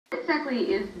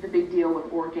Exactly is the big deal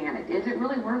with organic? Is it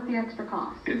really worth the extra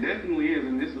cost? It definitely is,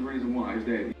 and this is the reason why. Is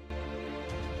that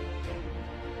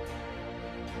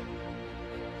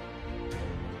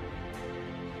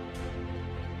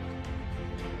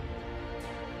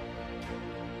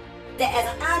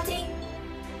as an auntie,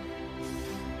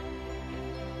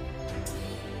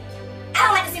 I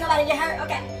don't like to see nobody get hurt.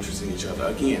 Okay. Interested in each other.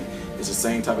 Again, it's the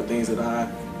same type of things that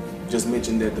I just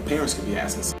mentioned that the parents could be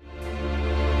asking.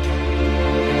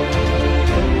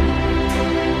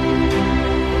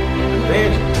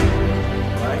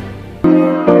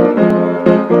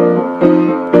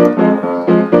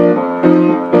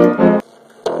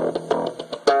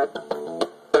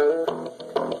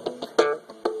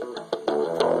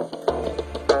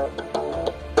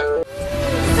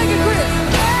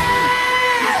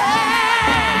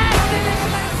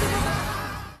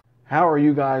 How are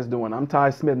you guys doing? I'm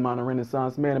Ty Smith, modern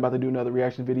Renaissance man, about to do another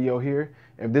reaction video here.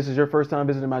 If this is your first time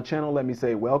visiting my channel, let me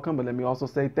say welcome, but let me also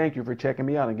say thank you for checking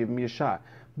me out and giving me a shot.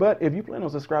 But if you plan on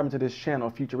subscribing to this channel,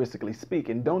 futuristically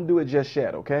speaking, don't do it just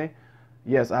yet, okay?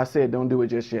 Yes, I said don't do it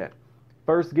just yet.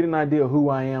 First, get an idea of who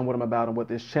I am, what I'm about, and what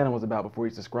this channel is about before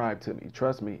you subscribe to me.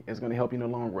 Trust me, it's going to help you in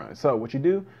the long run. So what you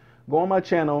do, go on my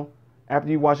channel. After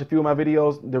you watch a few of my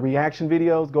videos, the reaction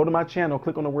videos, go to my channel,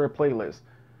 click on the word playlist.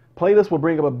 Playlist will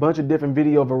bring up a bunch of different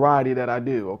video variety that I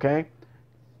do, okay?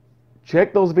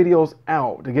 Check those videos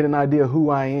out to get an idea of who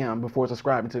I am before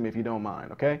subscribing to me if you don't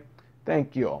mind, okay?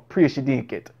 Thank you.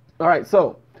 Appreciate it. All right,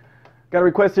 so got a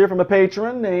request here from a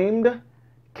patron named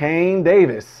Kane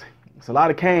Davis. It's a lot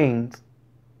of Kanes.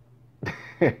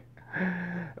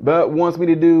 But wants me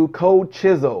to do Code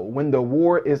Chisel, When the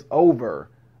War is Over.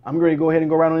 I'm ready to go ahead and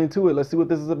go right on into it. Let's see what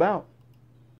this is about.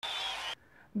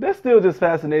 That still just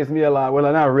fascinates me a lot. Well,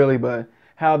 not really, but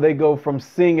how they go from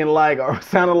singing like or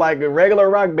sounding like a regular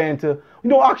rock band to, you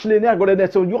know, actually, now go to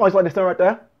that. So you always like that sound right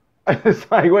there. It's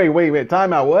like, wait,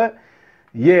 time out, what?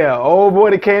 Yeah, old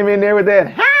boy that came in there with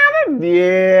that.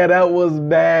 Yeah, that was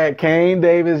bad. Kane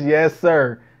Davis, yes,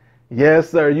 sir. Yes,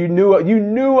 sir. You knew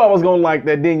I was gonna like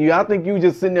that, didn't you? I think you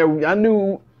just sitting there. I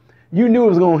knew you knew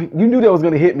that was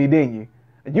gonna hit me, didn't you?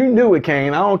 You knew it,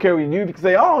 Kane. I don't care what you could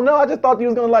say. Oh no, I just thought you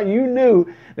was gonna like. You knew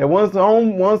that once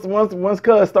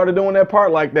Cuz started doing that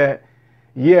part like that.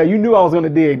 Yeah, you knew I was gonna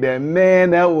dig that.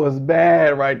 Man, that was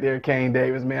bad right there, Kane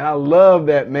Davis. Man, I love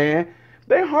that, man.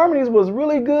 Their harmonies was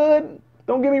really good.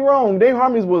 Don't get me wrong. Their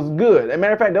harmonies was good. As a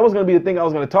matter of fact, that was gonna be the thing I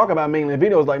was gonna talk about mainly in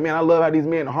videos. Like, man, I love how these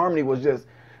men harmony was just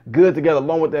good together,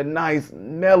 along with that nice,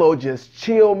 mellow, just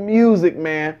chill music,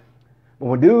 man. But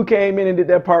when dude came in and did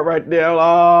that part right there,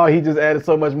 oh, he just added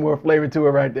so much more flavor to it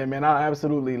right there, man. I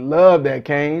absolutely love that,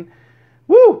 Kane.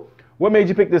 Woo! What made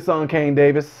you pick this song, Kane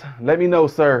Davis? Let me know,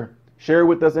 sir. Share it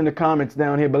with us in the comments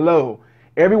down here below.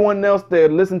 Everyone else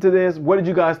that listened to this, what did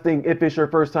you guys think if it's your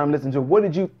first time listening to it? What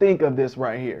did you think of this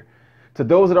right here? To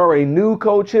those that already knew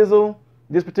Code Chisel,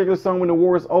 this particular song, When the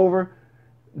War is Over,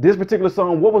 this particular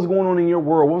song, what was going on in your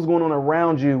world? What was going on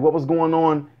around you? What was going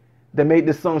on that made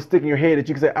this song stick in your head that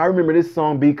you can say, I remember this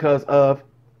song because of,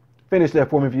 finish that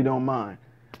for me if you don't mind.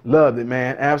 Loved it,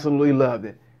 man. Absolutely loved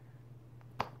it.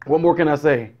 What more can I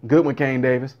say? Good one, Kane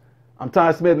Davis. I'm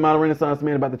Ty Smith, modern Renaissance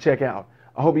man, about to check out.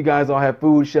 I hope you guys all have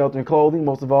food, shelter, and clothing.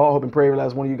 Most of all, I hope and pray every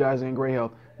last one of you guys are in great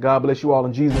health. God bless you all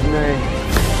in Jesus' name.